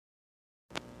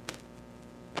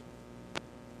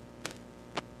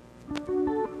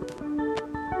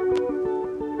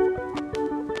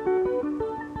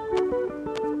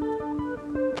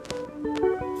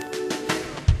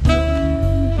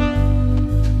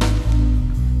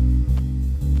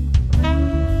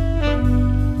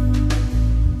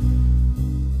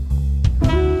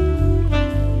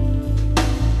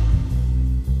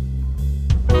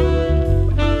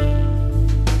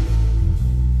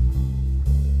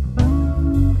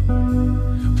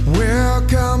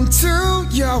to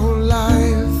your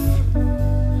life.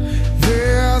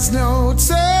 There's no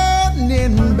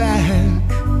turning back.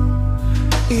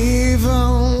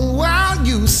 Even while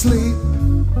you sleep,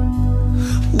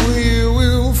 we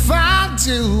will find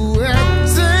you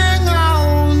acting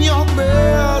on your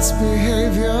best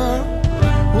behavior.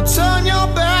 We'll turn your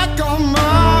back on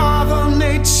Mother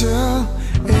Nature.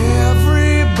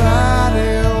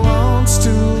 Everybody wants to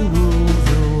rule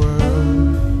the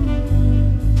world.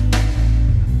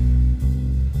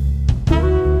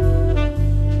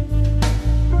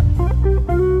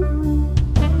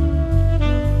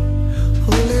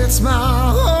 Well, it's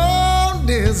my own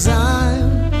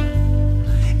design.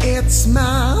 It's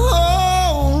my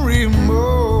own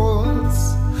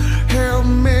remorse. Help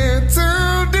me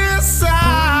to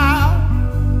decide.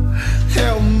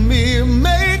 Help me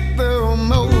make the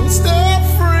most of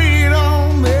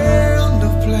freedom and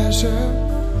of pleasure.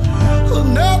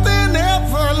 Nothing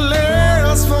ever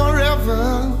lasts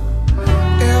forever.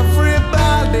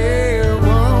 Everybody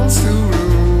wants to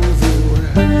rule the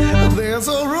world. There's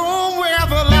a room where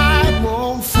the light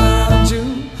won't find you.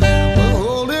 We're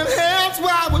holding hands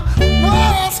while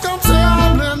walls come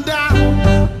tumbling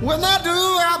down. When I do,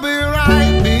 I'll be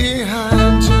right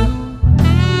behind you.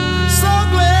 So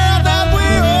glad that we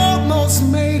almost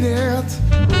made it.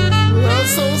 We're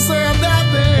so sad that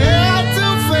they had to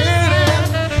fade it.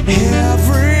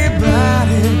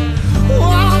 Everybody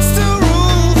wants to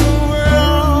rule the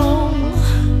world.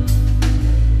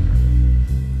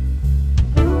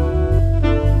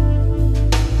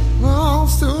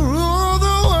 Wants to rule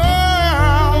the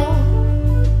world.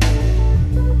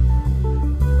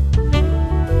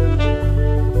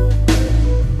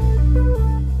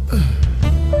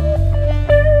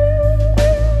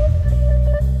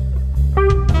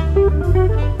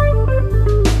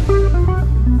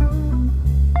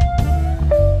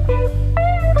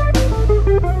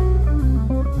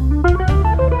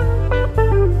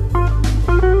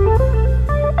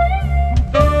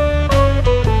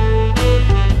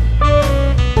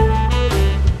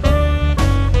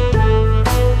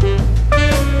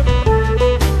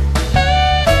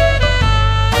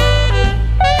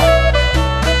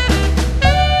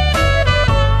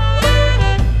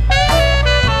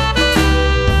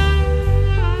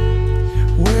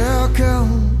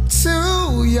 Welcome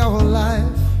to your life.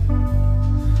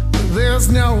 There's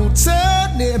no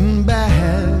turning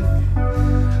back.